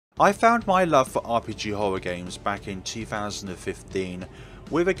I found my love for RPG horror games back in 2015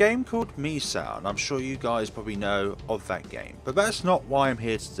 with a game called Misa, and I'm sure you guys probably know of that game. But that's not why I'm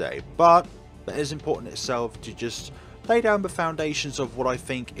here today, but it is important itself to just lay down the foundations of what I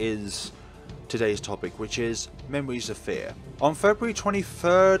think is today's topic, which is Memories of Fear. On February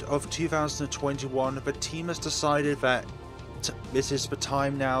 23rd of 2021, the team has decided that this is the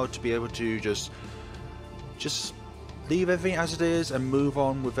time now to be able to just leave everything as it is and move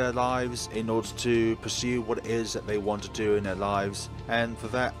on with their lives in order to pursue what it is that they want to do in their lives. And for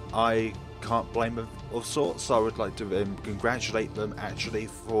that, I can't blame them of sorts. I would like to congratulate them actually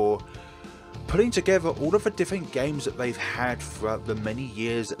for putting together all of the different games that they've had throughout the many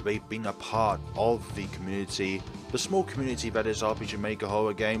years that they've been a part of the community, the small community that is RPG Maker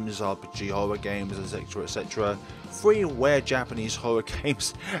horror games, RPG horror games, etc, etc, freeware Japanese horror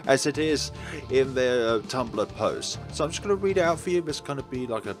games as it is in their Tumblr post. So I'm just going to read it out for you. It's going to be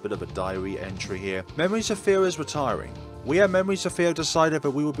like a bit of a diary entry here. Memories of Fear is retiring. We at Memories of Fear decided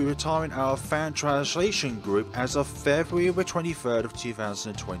that we will be retiring our fan translation group as of February the 23rd of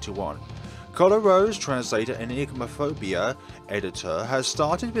 2021. Color Rose, translator and Enigmaphobia editor, has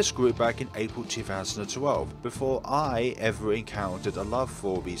started this group back in April 2012, before I ever encountered a love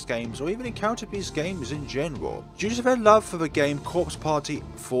for these games, or even encountered these games in general. Due to their love for the game Corpse Party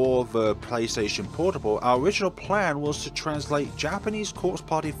for the PlayStation Portable, our original plan was to translate Japanese Corpse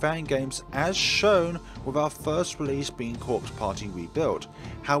Party fan games as shown, with our first release being Corpse Party Rebuilt.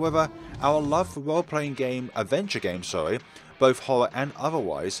 However, our love for role-playing adventure games, both horror and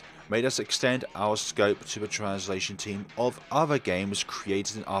otherwise, made us extend our scope to the translation team of other games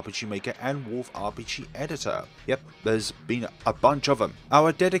created in RPG Maker and Wolf RPG Editor. Yep, there's been a bunch of them.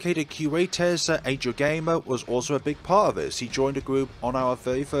 Our dedicated QA tester, Adriel Gamer, was also a big part of this. He joined the group on our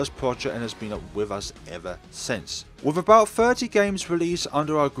very first project and has been with us ever since. With about 30 games released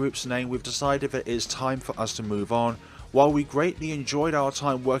under our group's name, we've decided that it is time for us to move on. While we greatly enjoyed our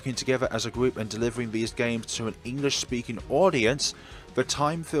time working together as a group and delivering these games to an English-speaking audience, the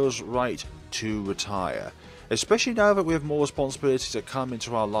time feels right to retire. Especially now that we have more responsibilities that come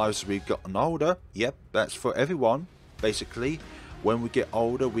into our lives as we've gotten older. Yep, that's for everyone, basically. When we get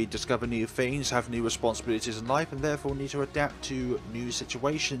older, we discover new things, have new responsibilities in life, and therefore need to adapt to new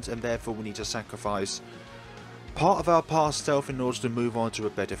situations, and therefore we need to sacrifice part of our past self in order to move on to a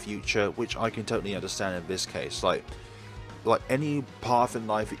better future, which I can totally understand in this case. Like any path in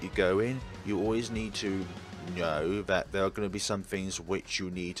life that you go in, you always need to know that there are going to be some things which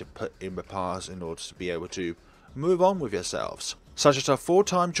you need to put in the past in order to be able to move on with yourselves, such as our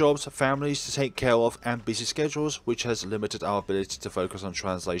full-time jobs, families to take care of, and busy schedules, which has limited our ability to focus on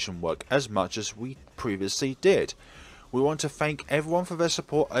translation work as much as we previously did. We want to thank everyone for their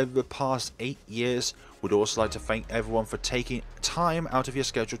support over the past 8 years. We'd also like to thank everyone for taking time out of your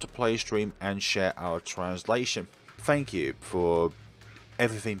schedule to play, stream, and share our translation. Thank you for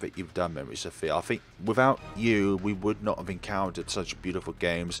everything that you've done, Memories of Fear. I think without you, we would not have encountered such beautiful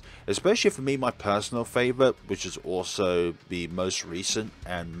games, especially for me, my personal favourite, which is also the most recent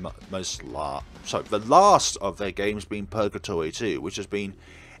and the last of their games being Purgatory 2, which has been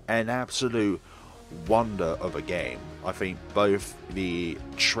an absolute wonder of a game. I think both the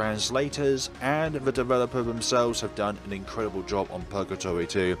translators and the developer themselves have done an incredible job on Purgatory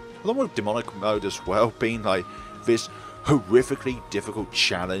 2, along with Demonic Mode as well, being like this horrifically difficult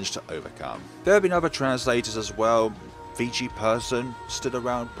challenge to overcome. There have been other translators as well. VG Person still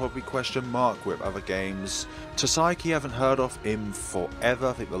around, probably question mark, with other games. Tasaiki, haven't heard of him forever.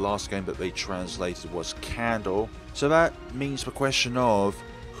 I think the last game that they translated was Candle. So that means the question of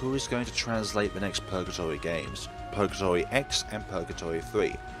who is going to translate the next Purgatory games, Purgatory X and Purgatory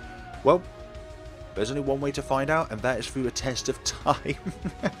 3. Well, there's only one way to find out, and that is through a test of time.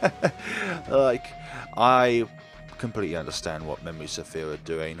 I completely understand what Memories of Fear are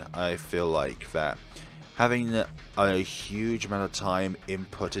doing. I feel like that having a huge amount of time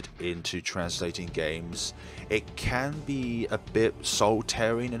inputted into translating games, it can be a bit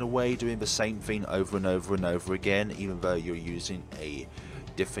soul-tearing in a way, doing the same thing over and over and over again, even though you're using a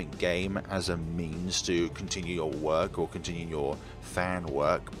different game as a means to continue your work or continue your fan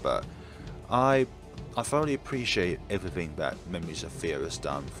work. But I thoroughly appreciate everything that Memories of Fear has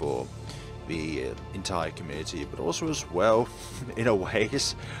done for the entire community, but also as well in a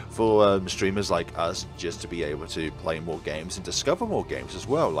ways for streamers like us, just to be able to play more games and discover more games as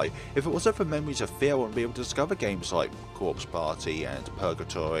well. Like, if it wasn't for Memories of Fear, I wouldn't be able to discover games like Corpse Party and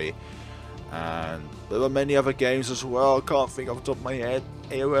Purgatory and there are many other games as well. I can't think off the top of my head.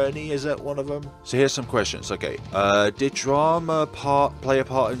 Ernie, is that one of them? So here's some questions. Okay, did drama play a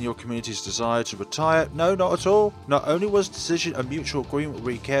part in your community's desire to retire? No, not at all. Not only was the decision a mutual agreement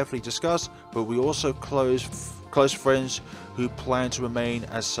we carefully discussed, but we also close friends who plan to remain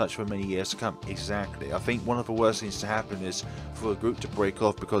as such for many years to come. Exactly. I think one of the worst things to happen is for a group to break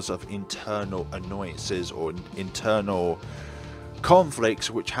off because of internal annoyances or internal conflicts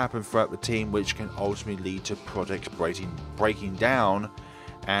which happen throughout the team, which can ultimately lead to projects breaking down,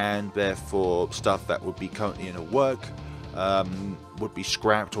 and therefore stuff that would be currently in a work would be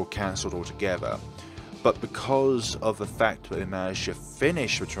scrapped or cancelled altogether. But because of the fact that they managed to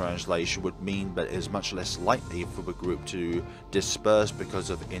finish the translation would mean that it is much less likely for the group to disperse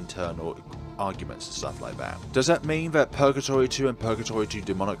because of internal arguments and stuff like that. Does that mean that Purgatory 2 and Purgatory 2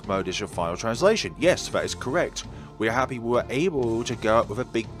 Demonic Mode is your final translation? Yes, that is correct. We are happy we were able to go out with a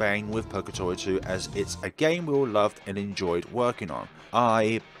big bang with Purgatory 2, as it's a game we all loved and enjoyed working on.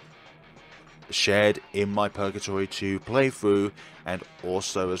 I shared in my Purgatory 2 playthrough, and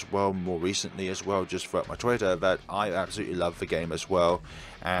also as well more recently as well just throughout my Twitter, that I absolutely love the game as well,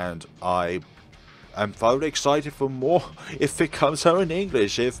 and I am thoroughly excited for more if it comes out in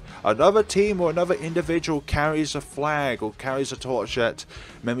English. If another team or another individual carries a flag or carries a torch that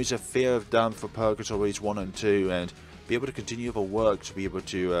Memories of Fear have done for Purgatories 1 and 2, and be able to continue the work to be able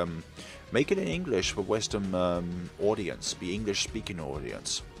to make it in English for Western audience, the English speaking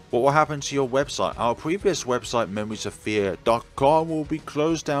audience. What will happen to your website? Our previous website, memoriesoffear.com, will be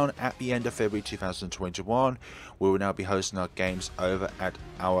closed down at the end of February 2021. We will now be hosting our games over at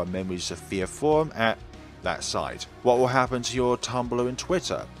our Memories of Fear forum at that site. What will happen to your Tumblr and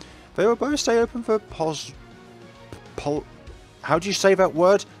Twitter? They will both stay open for how do you say that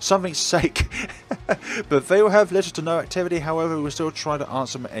word? Something's sake. But they will have little to no activity. However, we will still try to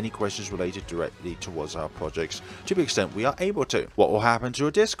answer any questions related directly towards our projects to the extent we are able to. What will happen to your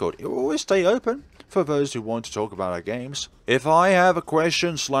Discord? It will always stay open for those who want to talk about our games. If I have a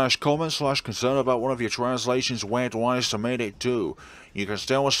question / comment / concern about one of your translations, where do I submit it to? You can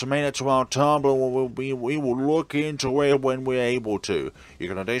still submit it to our Tumblr. We will look into it when we're able to. You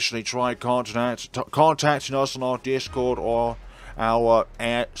can additionally try contacting us on our Discord or our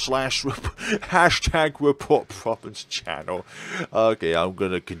hashtag report problems channel. Okay, I'm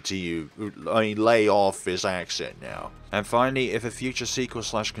gonna continue. Lay off this accent now. And finally, if a future sequel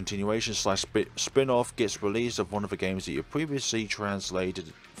 / continuation / spin-off gets released of one of the games that you previously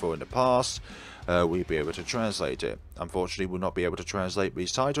translated for in the past, we'll be able to translate it. Unfortunately, we'll not be able to translate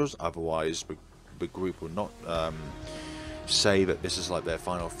these titles, otherwise the group will not say that this is like their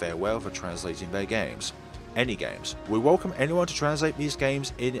final farewell for translating their games. Any games. We welcome anyone to translate these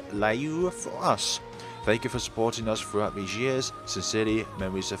games in Layu for us. Thank you for supporting us throughout these years. Sincerely,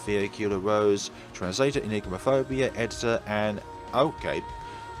 Memories of Fear, Killer Rose, translator Enigmaphobia, editor, and okay.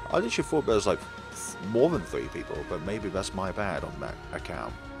 I literally thought there was like more than 3 people, but maybe that's my bad on that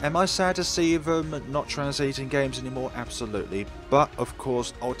account. Am I sad to see them not translating games anymore? Absolutely. But of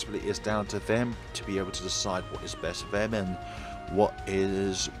course, ultimately it's down to them to be able to decide what is best for them and what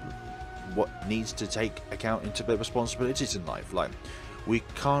needs to take account into their responsibilities in life. Like, we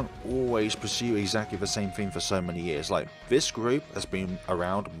can't always pursue exactly the same thing for so many years. Like, this group has been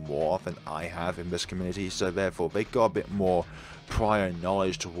around more than I have in this community, so therefore they got a bit more prior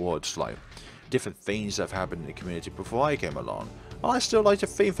knowledge towards like different things that have happened in the community before I came along. I still like to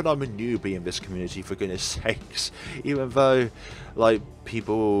think that I'm a newbie in this community, for goodness sakes, even though like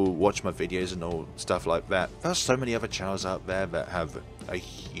people watch my videos and all stuff like that. There's so many other channels out there that have a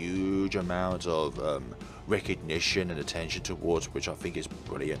huge amount of recognition and attention towards, which I think is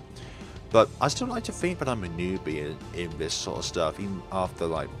brilliant. But I still like to think that I'm a newbie in this sort of stuff, even after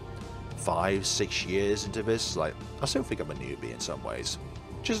like 5-6 years into this. Like, I still think I'm a newbie in some ways.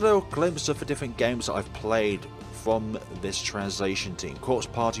 Just a little glimpse of the different games that I've played from this translation team. Corpse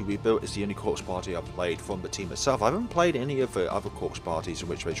Party Rebuilt is the only Corpse Party I've played from the team itself. I haven't played any of the other Corpse Parties in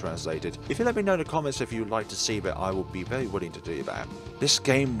which they translated. If you let me know in the comments if you'd like to see that, I will be very willing to do that. This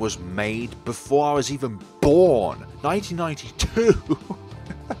game was made before I was even born. 1992!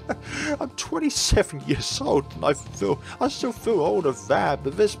 I'm 27 years old and I still feel old of that,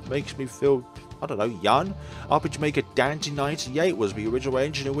 but this makes me feel, I don't know, young. RPG Maker Dante 98 was the original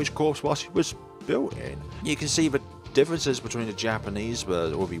engine in which Corpse Party was built in. You can see the differences between the Japanese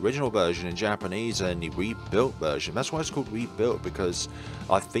or the original version in Japanese and the rebuilt version. That's why it's called Rebuilt, because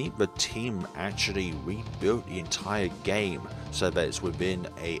I think the team actually rebuilt the entire game so that it's within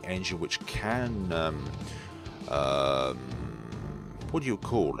a engine which can what do you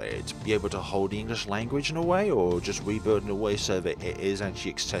call it, be able to hold the English language in a way, or just rebuild in a way so that it is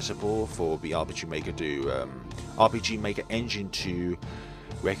actually accessible for the RPG Maker to RPG Maker engine to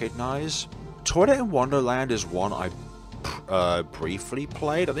recognize. Toilet in Wonderland is one I briefly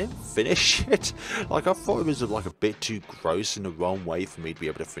played. I didn't finish it. Like, I thought it was like a bit too gross in the wrong way for me to be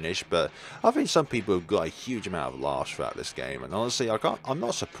able to finish, but I think some people have got a huge amount of laughs throughout this game, and honestly, I'm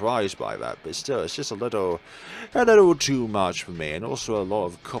not surprised by that, but still, it's just a little too much for me, and also a lot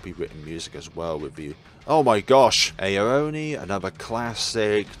of copywritten music as well with you. Oh my gosh, Aeoni, another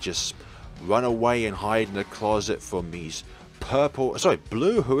classic, just run away and hide in the closet from these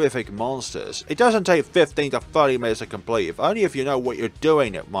blue horrific monsters. It doesn't take 15 to 30 minutes to complete. If only if you know what you're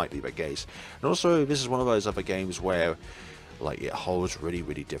doing, it might be the case. And also, this is one of those other games where, like, it holds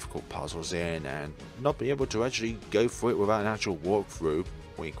really difficult puzzles in, and not being able to actually go through it without an actual walkthrough.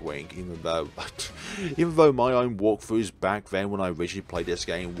 Wink wink, even though my own walkthroughs back then when I originally played this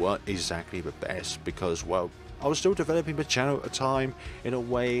game weren't exactly the best, because, well, I was still developing the channel at the time in a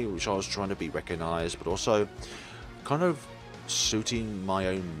way which I was trying to be recognized, but also kind of suiting my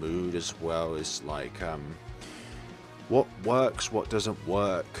own mood as well. Is like what works, what doesn't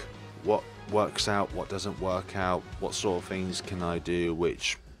work, what works out, what doesn't work out, what sort of things can I do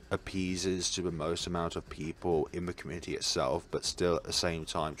which appeases to the most amount of people in the community itself, but still at the same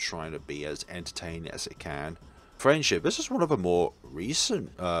time trying to be as entertaining as it can. Friendship, this is one of the more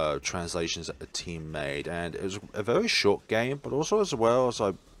recent translations that the team made, and it was a very short game, but also, as well as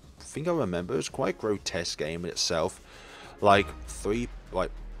I think I remember, it was quite a grotesque game in itself. Like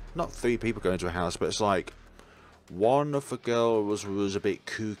not three people going to a house, but it's like one of the girl was a bit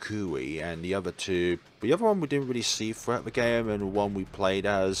cuckoo-y, and the other one we didn't really see throughout the game, and the one we played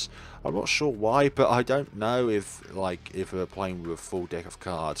as, I'm not sure why, but I don't know if we were playing with a full deck of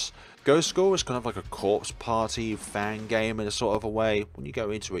cards. Ghost School is kind of like a corpse party fan game in a sort of a way. When you go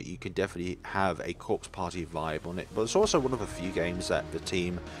into it, you can definitely have a corpse party vibe on it, but it's also one of the few games that the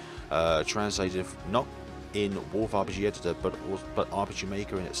team translated not in Wolf RPG Editor, but RPG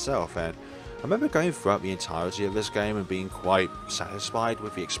Maker in itself. And I remember going throughout the entirety of this game and being quite satisfied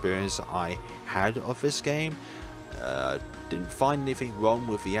with the experience that I had of this game. Didn't find anything wrong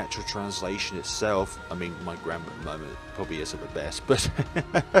with the actual translation itself. I mean, my grammar at the moment probably isn't the best, but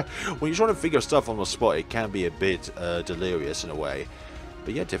when you're trying to figure stuff on the spot, it can be a bit delirious in a way.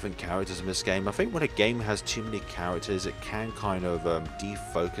 But yeah, different characters in this game. I think when a game has too many characters, it can kind of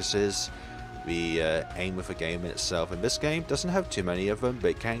defocuses the aim of a game in itself. And this game doesn't have too many of them, but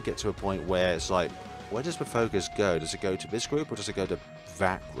it can get to a point where it's like, where does the focus go? Does it go to this group, or does it go to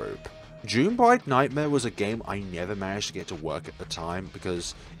that group? Junebride Nightmare was a game I never managed to get to work at the time,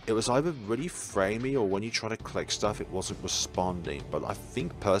 because it was either really framey, or when you try to click stuff it wasn't responding. But I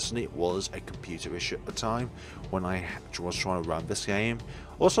think personally it was a computer issue at the time when I was trying to run this game.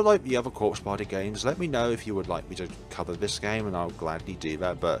 Also, like the other Corpse Party games, let me know if you would like me to cover this game, and I'll gladly do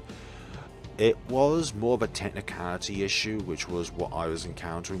that. But it was more of a technicality issue, which was what I was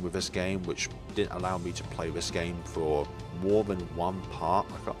encountering with this game, which didn't allow me to play this game for more than one part.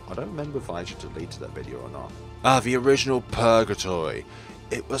 I don't remember if I actually deleted that video or not. The original Purgatory.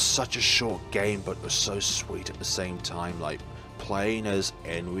 It was such a short game, but it was so sweet at the same time, like playing as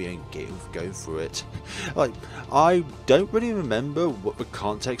Henry and going through it. Like, I don't really remember what the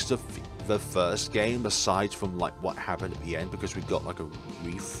context of the first game, aside from like what happened at the end, because we got like a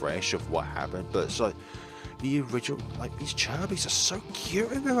refresh of what happened. But it's like the original, like these Chubbies are so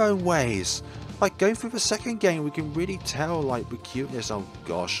cute in their own ways. Like going through the second game, we can really tell like the cuteness. Oh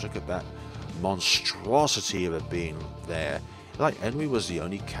gosh, look at that monstrosity of it being there. Like Henry was the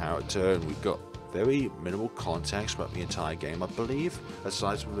only character, and we got very minimal context about the entire game, I believe,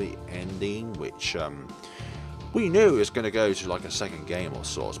 aside from the ending, which we knew it was going to go to like a second game or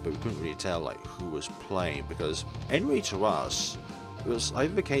sorts, but we couldn't really tell like who was playing, because Henry to us, it was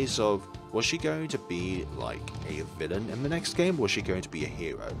either the case of, was she going to be like a villain in the next game, or was she going to be a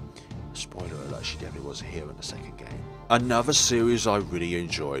hero? Spoiler alert, she definitely was a hero in the second game. Another series I really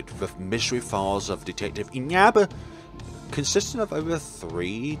enjoyed, The Mystery Files of Detective Inaba, consisting of over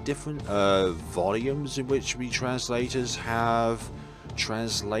 3 different volumes in which we translators have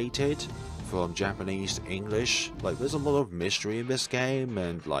translated from Japanese to English. Like, there's a lot of mystery in this game,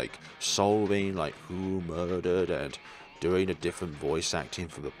 and like solving like who murdered, and doing a different voice acting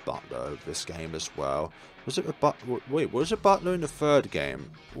for the butler of this game as well. Was it the butler? Wait, was it butler in the third game?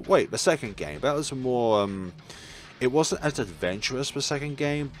 Wait, the second game. That was more it wasn't as adventurous the second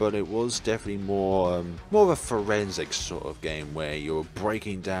game, but it was definitely more of a forensic sort of game, where you're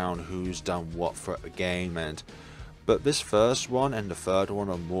breaking down who's done what for the game, and But this first one and the third one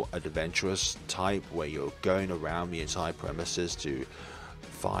are more adventurous type, where you're going around the entire premises to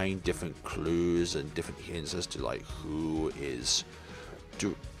find different clues and different hints as to like who is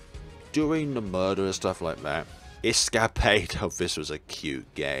doing the murder and stuff like that. Escapade of this was a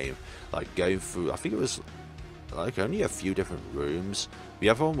cute game, like going through, I think it was like only a few different rooms. The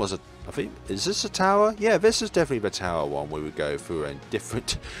other one was I think, is this a tower? Yeah, this is definitely the tower one where we go through and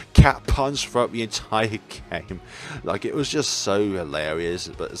different cat puns throughout the entire game. Like, it was just so hilarious,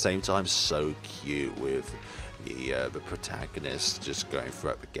 but at the same time so cute with the protagonist just going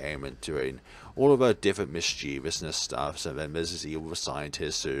throughout the game and doing all of her different mischievousness stuff. And then there's this evil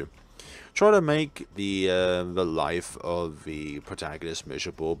scientist who try to make the life of the protagonist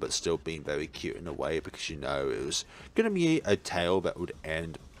miserable, but still being very cute in a way, because you know it was going to be a tale that would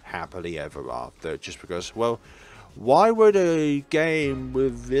end happily ever after. Just because, well, why would a game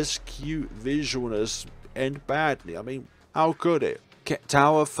with this cute visualness end badly? I mean, how could it?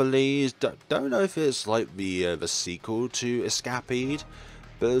 Tower Feliz, don't know if it's like the sequel to Escapade,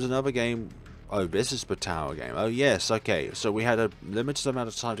 but there's another game. Oh, this is the tower game. Oh, yes, okay. So we had a limited amount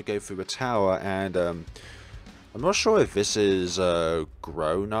of time to go through the tower, and I'm not sure if this is a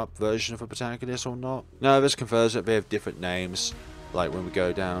grown-up version of the protagonist or not. No, this confirms that they have different names. Like when we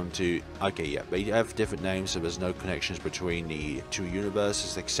go down to... Okay, yeah, they have different names, so there's no connections between the two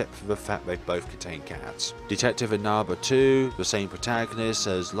universes, except for the fact they both contain cats. Detective Inaba 2, the same protagonist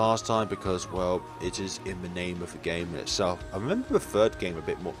as last time, because, well, it is in the name of the game itself. I remember the third game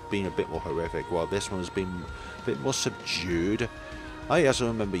being a bit more horrific, while this one's been a bit more subdued. I also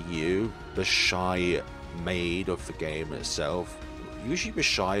remember you, the shy maid of the game itself. Usually the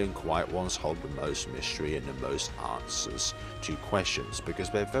shy and quiet ones hold the most mystery and the most answers to questions,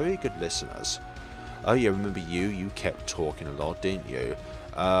 because they're very good listeners. Oh yeah, remember you kept talking a lot, didn't you?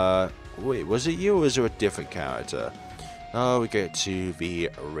 Wait, was it you or was there a different character? Oh, we get to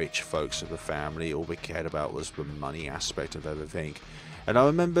the rich folks of the family. All we cared about was the money aspect of everything. And I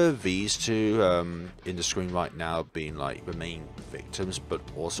remember these two in the screen right now being like the main victims, but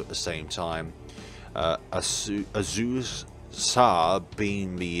also at the same time Azuz Sa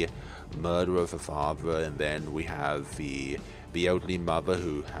being the murderer of the father, and then we have the elderly mother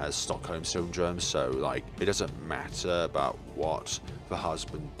who has Stockholm syndrome, so like it doesn't matter about what the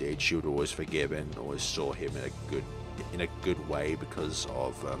husband did, she would always forgive him, always saw him in a good way because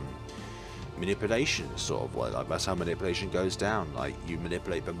of manipulation, sort of. Like that's how manipulation goes down. Like you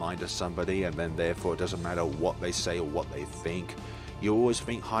manipulate the mind of somebody, and then therefore it doesn't matter what they say or what they think, you always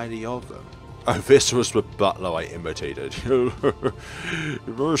think highly of them. Oh, this was the butler I imitated. Mr.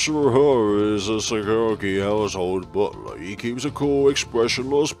 Horror is a Sakaki household butler. He keeps a cool,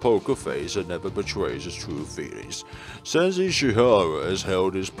 expressionless poker face and never betrays his true feelings. Senzi Shihara has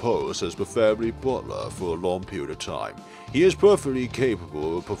held his post as the family butler for a long period of time. He is perfectly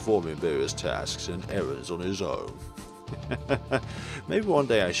capable of performing various tasks and errands on his own. Maybe one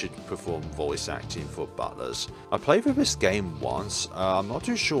day I should perform voice acting for butlers. I played with this game once. I'm not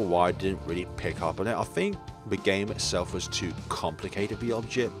too sure why I didn't really pick up on it. I think the game itself was too complicated, the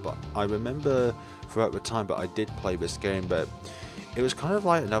object, but I remember throughout the time that I did play this game, but it was kind of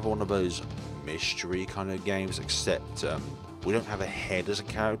like another one of those mystery kind of games, except we don't have a head as a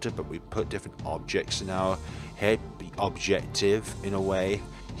character, but we put different objects in our head, the objective in a way.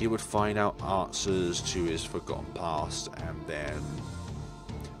 He would find out answers to his forgotten past and then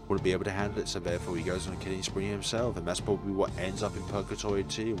wouldn't be able to handle it, so therefore he goes on a killing spree himself, and that's probably what ends up in Purgatory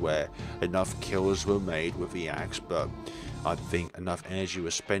 2, where enough kills were made with the axe, but I think enough energy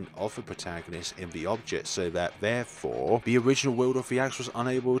was spent off the protagonist in the object, so that therefore the original wielder of the axe was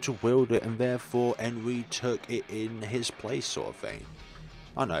unable to wield it, and therefore Henry took it in his place, sort of thing.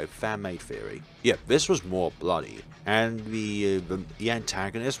 I know, fan-made theory. Yeah, this was more bloody, and the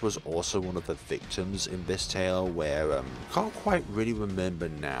antagonist was also one of the victims in this tale, where I can't quite really remember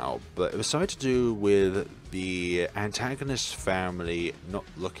now, but it was something to do with the antagonist's family not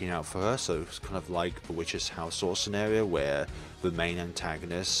looking out for her, so it's kind of like the witch's house sort of scenario, where the main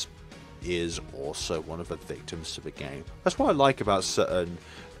antagonist is also one of the victims to the game. That's what I like about certain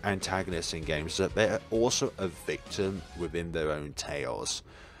antagonists in games, that they're also a victim within their own tales,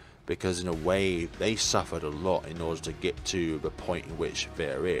 because in a way they suffered a lot in order to get to the point in which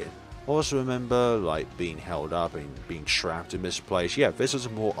they're in. Also remember like being held up and being trapped in this place. Yeah, this is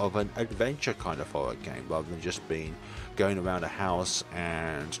more of an adventure kind of horror game rather than just being going around a house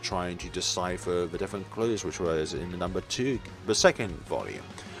and trying to decipher the different clues, which was in the second volume.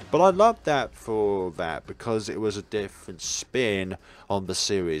 But I loved that for that, because it was a different spin on the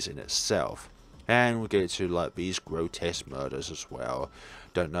series in itself. And we get to like these grotesque murders as well.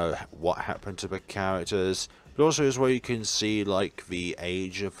 Don't know what happened to the characters, but also is where you can see like the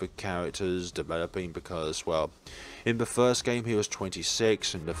age of the characters developing, because well, in the first game he was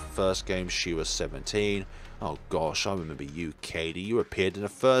 26, in the first game she was 17. Oh gosh, I remember you, Katie. You appeared in the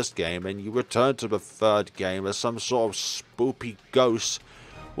first game and you returned to the third game as some sort of spoopy ghost.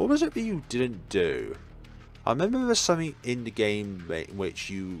 What was it that you didn't do? I remember there was something in the game in which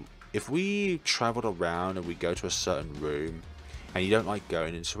you, if we travelled around and we go to a certain room and you don't like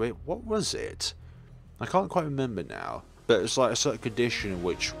going into it, what was it? I can't quite remember now, but it's like a certain condition in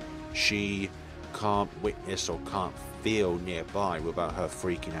which she can't witness or can't feel nearby without her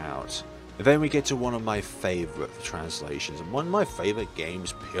freaking out. And then we get to one of my favourite translations and one of my favourite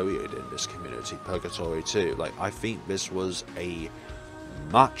games period in this community, Purgatory 2. Like, I think this was a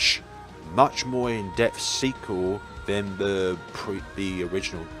much more in-depth sequel than the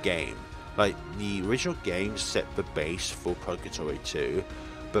original game. Like, the original game set the base for Purgatory 2,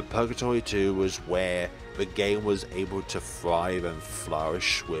 but Purgatory 2 was where the game was able to thrive and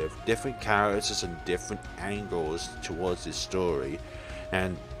flourish with different characters and different angles towards this story,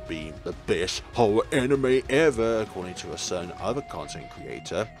 and being the best horror anime ever, according to a certain other content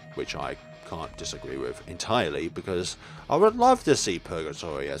creator, which I can't disagree with entirely, because I would love to see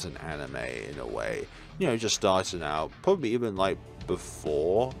Purgatory as an anime in a way. You know, just starting out, probably even like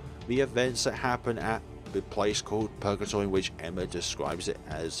before the events that happen at the place called Purgatory, in which Emma describes it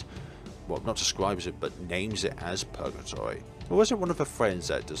as, well, not describes it, but names it as Purgatory. Or was it one of her friends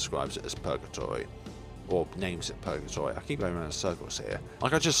that describes it as Purgatory? Or names it Purgatory? I keep going around in circles here.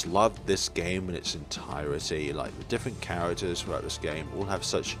 Like, I just love this game in its entirety. Like, the different characters throughout this game all have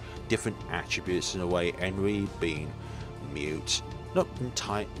such different attributes in a way. Henry being mute,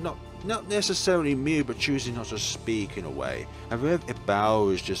 not necessarily mute, but choosing not to speak in a way. And Rev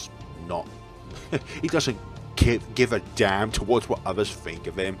Ibao is just not he doesn't give a damn towards what others think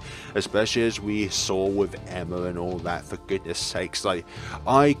of him, especially as we saw with Emma and all that. For goodness sakes, like,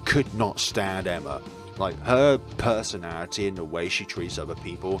 I could not stand Emma. Like, her personality and the way she treats other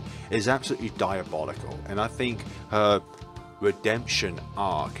people is absolutely diabolical, and I think her redemption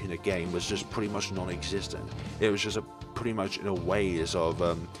arc in the game was just pretty much non-existent. It was just pretty much in a ways of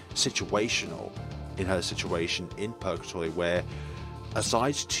situational in her situation in Purgatory, where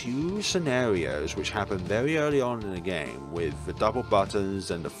aside two scenarios which happen very early on in the game, with the double buttons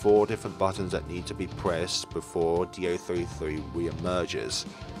and the 4 different buttons that need to be pressed before DO33 re-emerges,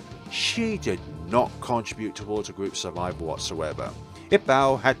 she did not contribute towards a group survival whatsoever.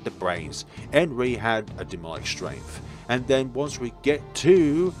 Ibao had the brains, Henry had a demonic strength, and then once we get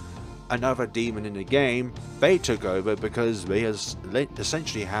to another demon in the game, they took over because they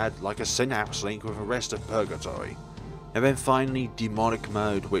essentially had like a synapse link with the rest of Purgatory. And then finally, demonic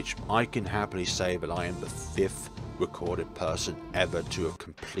mode, which I can happily say that I am the 5th recorded person ever to have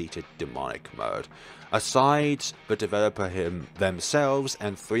completed demonic mode. Aside the developer themselves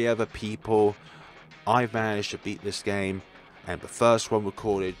and 3 other people, I've managed to beat this game, and the first one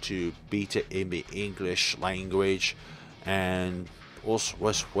recorded to beat it in the English language, and also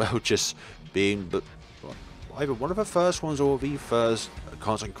as well just being either one of the first ones or the first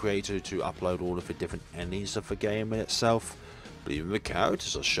content creator to upload all of the different endings of the game in itself. But even the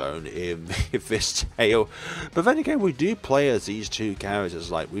characters are shown in this tale. But then again, we do play as these 2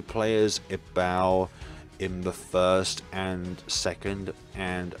 characters. Like, we play as Ibao in the first and second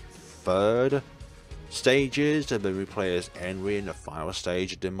and third stages, and then we play as Henry in the final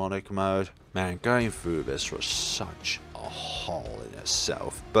stage of demonic mode. Man, going through this was such a haul in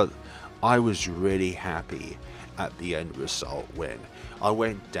itself, but I was really happy at the end result when I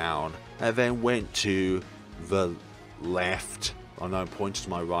went down and then went to the left. I know I'm pointing to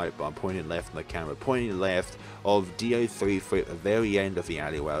my right, but I'm pointing left in the camera, pointing left of DO33 at the very end of the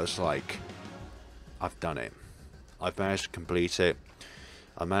alleyway. I was like, I've done it. I've managed to complete it.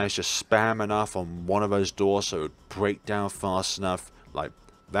 I managed to spam enough on one of those doors so it would break down fast enough. Like,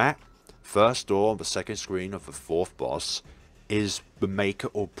 that first door on the second screen of the 4th boss is the maker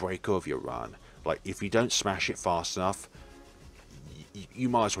or breaker of your run. Like, if you don't smash it fast enough, you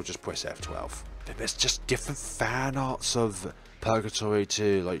might as well just press F12. There's just different fan arts of Purgatory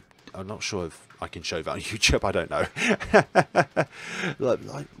 2. Like, I'm not sure if I can show that on YouTube, I don't know.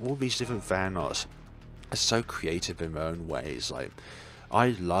 like all these different fan arts are so creative in their own ways. Like,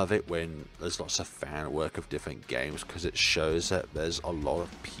 I love it when there's lots of fan work of different games, because it shows that there's a lot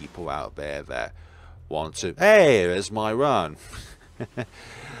of people out there that want to, hey, there's my run.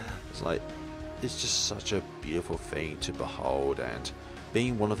 It's like, it's just such a beautiful thing to behold, and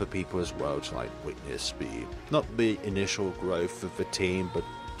being one of the people as well to like witness not the initial growth of the team, but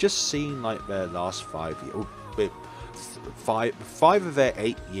just seeing like their last 5 years, five of their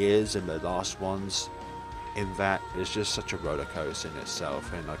 8 years and the last ones in that is just such a roller coaster in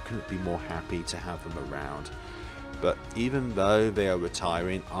itself, and I couldn't be more happy to have them around. But even though they are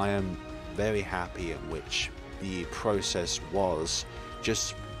retiring, I am very happy in which the process was,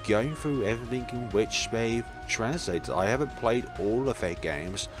 just going through everything in which they've translated. I haven't played all of their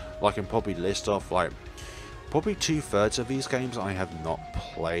games. I can probably list off like probably 2/3 of these games I have not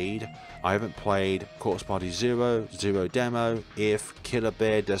played. I haven't played Corpse Party 0, Zero Demo, If, Killer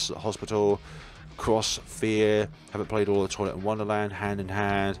Bear, Desolate Hospital, Cross Fear. Haven't played all of Toilet in Wonderland, Hand in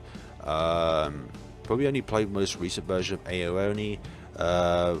Hand. Probably only played the most recent version of Aeoni.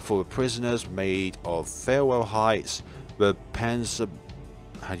 For the Prisoners, made of Farewell Heights, the Panzer,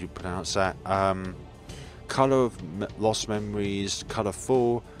 how do you pronounce that? Color of Lost Memories,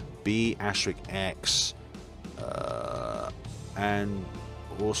 Colorful, B*X, and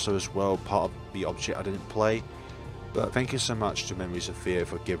also as well part of the object I didn't play. But thank you so much to Memories of Fear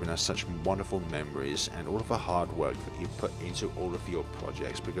for giving us such wonderful memories and all of the hard work that you put into all of your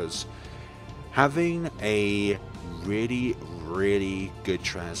projects, because having a really good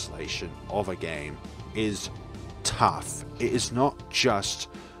translation of a game is tough. It is not just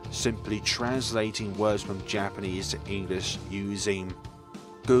simply translating words from Japanese to English using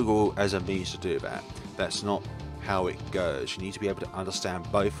Google as a means to do that. That's not how it goes. You need to be able to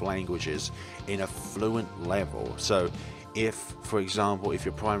understand both languages in a fluent level. So if, for example, if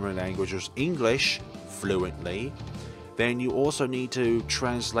your primary language is English fluently, then you also need to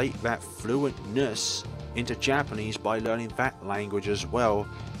translate that fluentness into Japanese by learning that language as well,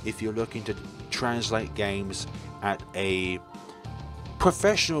 if you're looking to translate games at a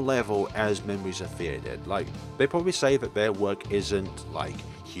professional level as Memories of Fear did. Like, they probably say that their work isn't like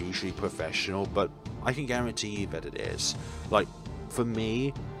hugely professional, but I can guarantee you that it is. Like, for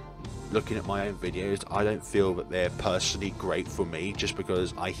me, looking at my own videos, I don't feel that they're personally great for me, just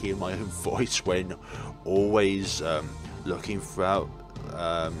because I hear my own voice when always looking throughout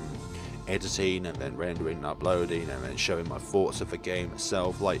editing and then rendering and uploading and then showing my thoughts of the game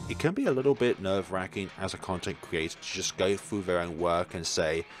itself. Like, it can be a little bit nerve-wracking as a content creator to just go through their own work and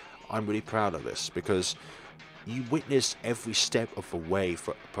say, I'm really proud of this, because you witness every step of the way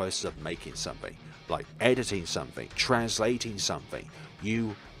for the process of making something, like editing something, translating something.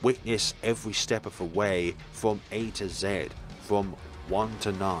 You witness every step of the way from A to Z, from 1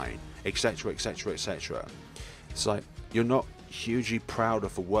 to 9, etc, etc, etc. It's like, you're not hugely proud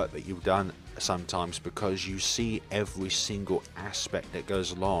of the work that you've done sometimes, because you see every single aspect that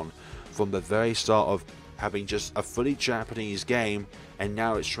goes along from the very start of having just a fully Japanese game and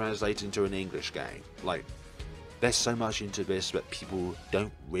now it's translated into an English game. Like, there's so much into this that people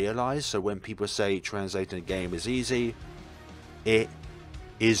don't realize. So when people say translating a game is easy, it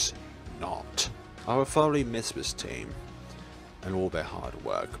is not. I will thoroughly miss this team and all their hard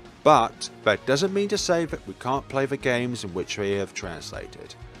work, but that doesn't mean to say that we can't play the games in which they have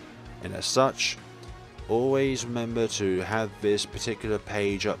translated. And as such, always remember to have this particular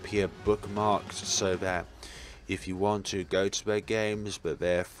page up here bookmarked, so that if you want to go to their games, but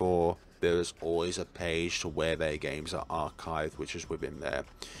therefore there is always a page to where their games are archived, which is within their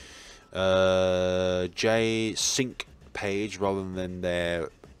J-Sync page rather than their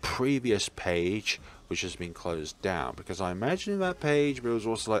previous page, which has been closed down, because I imagine in that page there was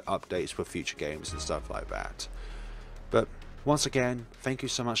also like updates for future games and stuff like that. But once again, thank you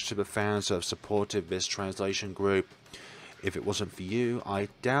so much to the fans who have supported this translation group. If it wasn't for you, I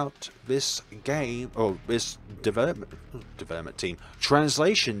doubt this game, or this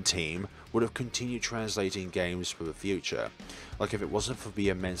translation team would have continued translating games for the future. Like, if it wasn't for the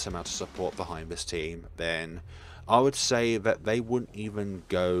immense amount of support behind this team, then I would say that they wouldn't even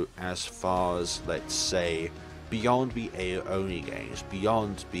go as far as, let's say, beyond the Aeoni games,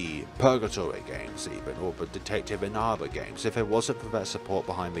 beyond the Purgatory games even, or the Detective Inaba games, if it wasn't for that support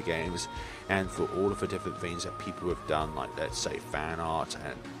behind the games and for all of the different things that people have done, like, let's say, fan art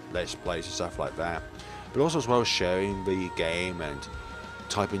and let's plays and stuff like that, but also as well sharing the game and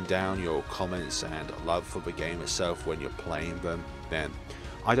typing down your comments and love for the game itself when you're playing them, then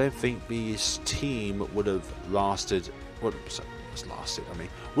I don't think this team would have lasted, would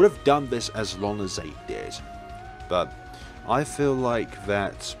have done this as long as they did. But I feel like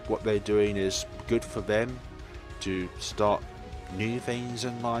that what they're doing is good for them to start new things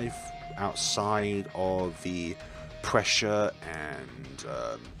in life outside of the pressure and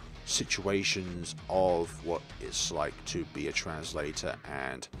situations of what it's like to be a translator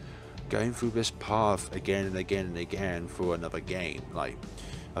and going through this path again and again and again for another game. Like,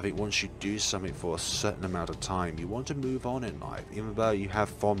 I think once you do something for a certain amount of time, you want to move on in life, even though you have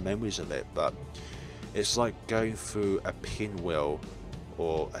fond memories of it. But it's like going through a pinwheel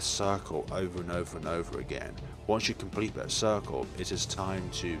or a circle over and over and over again. Once you complete that circle, it is time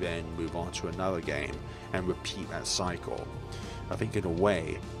to then move on to another game and repeat that cycle. I think in a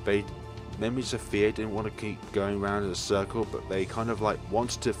way, Memories of Fear didn't want to keep going around in a circle, but they kind of like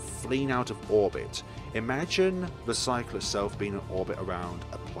wanted to flee out of orbit. Imagine the cycle itself being in orbit around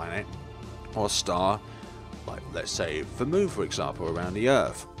a planet or a star, like let's say the moon for example, around the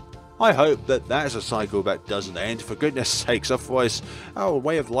Earth. I hope that that is a cycle that doesn't end, for goodness sakes, otherwise our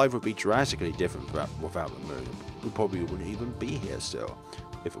way of life would be drastically different without the moon. We probably wouldn't even be here still,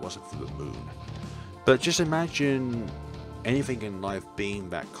 if it wasn't for the moon. But just imagine anything in life being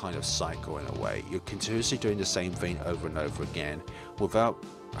that kind of cycle in a way. You're continuously doing the same thing over and over again without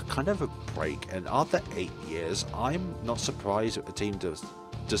a kind of a break. And after 8 years, I'm not surprised that the team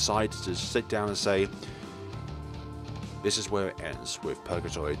decided to sit down and say, this is where it ends with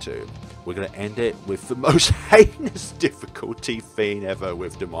Purgatory 2. We're going to end it with the most heinous difficulty thing ever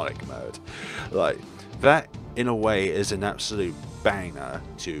with demonic mode. Like, that in a way is an absolute banger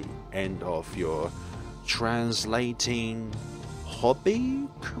to end off your translating hobby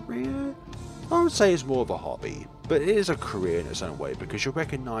career. I would say it's more of a hobby, but it is a career in its own way because you're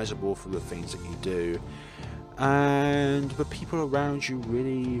recognizable for the things that you do, and the people around you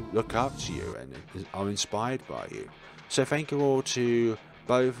really look up to you and are inspired by you. So thank you all to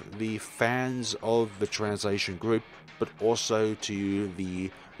both the fans of the translation group, but also to the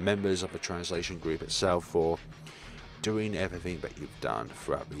members of the translation group itself for doing everything that you've done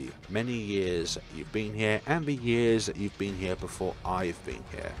throughout the many years that you've been here and the years that you've been here before I've been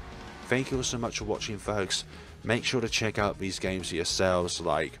here. Thank you all so much for watching, folks. Make sure to check out these games for yourselves.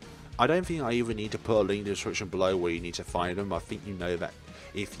 Like, I don't think I even need to put a link in the description below where you need to find them. I think you know that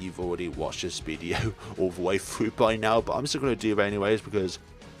if you've already watched this video all the way through by now, but I'm still going to do it anyways because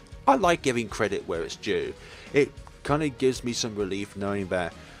I like giving credit where it's due. It kind of gives me some relief knowing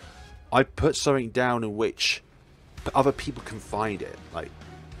that I put something down in which other people can find it. Like,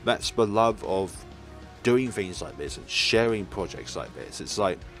 that's the love of doing things like this and sharing projects like this. It's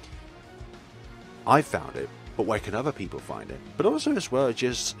like, I found it, but where can other people find it? But also as well, it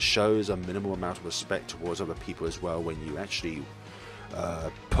just shows a minimal amount of respect towards other people as well when you actually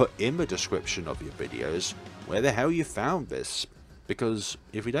put in the description of your videos where the hell you found this. Because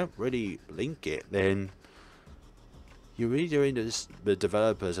if you don't really link it, then you're really doing the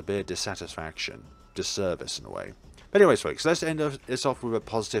developers a bit of disservice in a way. But anyways, folks, let's end this off with a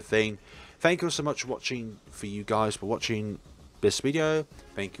positive thing. Thank you all so much for watching this video.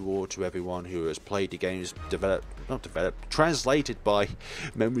 Thank you all to everyone who has played the games translated by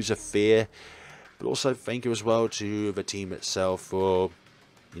Memories of Fear. But also thank you as well to the team itself for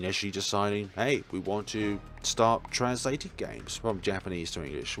initially deciding, hey, we want to start translating games from Japanese to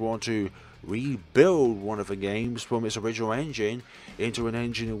English. We want to rebuild one of the games from its original engine into an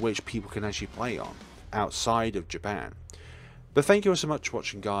engine in which people can actually play on outside of Japan. But thank you all so much for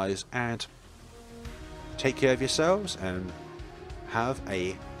watching, guys, and take care of yourselves and have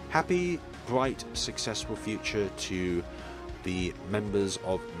a happy, bright, successful future to the members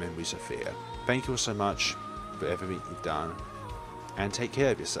of Memories of Fear. Thank you all so much for everything you've done, and take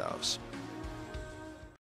care of yourselves.